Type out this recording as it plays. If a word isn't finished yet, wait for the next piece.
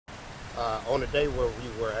On a day where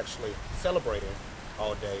we were actually celebrating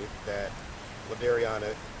all day that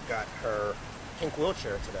LaDerihanna got her pink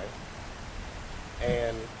wheelchair today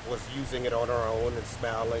and was using it on her own and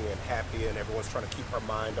smiling and happy, and everyone's trying to keep her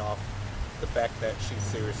mind off the fact that she's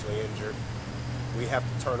seriously injured. We have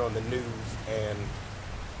to turn on the news and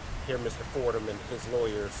hear Mr. Fordham and his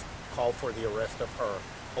lawyers call for the arrest of her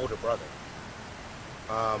older brother,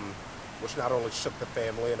 which not only shook the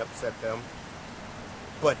family and upset them,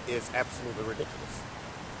 but is absolutely ridiculous.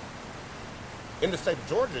 In the state of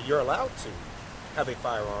Georgia, you're allowed to have a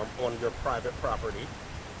firearm on your private property.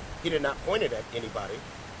 He did not point it at anybody.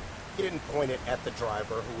 He didn't point it at the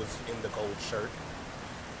driver who was in the gold shirt.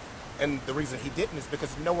 And the reason he didn't is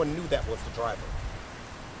because no one knew that was the driver.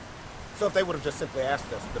 So if they would have just simply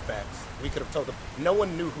asked us the facts, we could have told them. No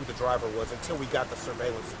one knew who the driver was until we got the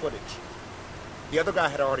surveillance footage. The other guy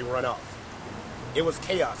had already run off. It was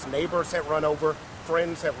chaos. Neighbors had run over,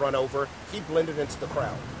 friends had run over. He blended into the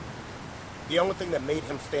crowd. The only thing that made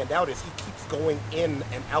him stand out is he keeps going in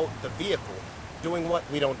and out the vehicle. Doing what?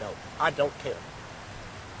 We don't know. I don't care.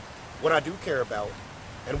 What I do care about,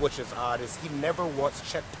 and which is odd, is he never once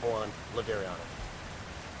checked on LaDerihanna.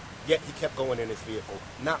 Yet he kept going in his vehicle.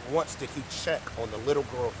 Not once did he check on the little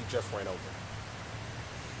girl he just ran over.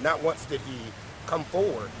 Not once did he come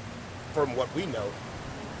forward, from what we know,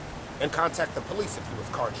 and contact the police if he was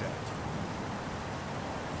carjacked.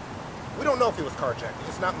 We don't know if he was carjacked.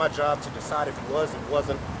 It's not my job to decide if he was and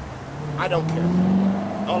wasn't. I don't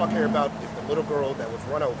care. All I care about is the little girl that was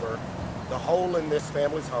run over, the hole in this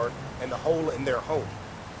family's heart, and the hole in their home.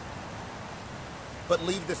 But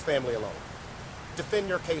leave this family alone. Defend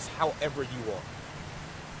your case however you want.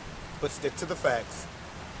 But stick to the facts,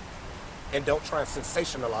 and don't try and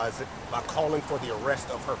sensationalize it by calling for the arrest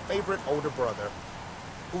of her favorite older brother,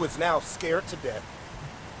 who is now scared to death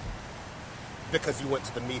because you went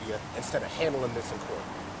to the media instead of handling this in court.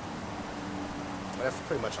 And that's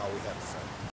pretty much all we have to say.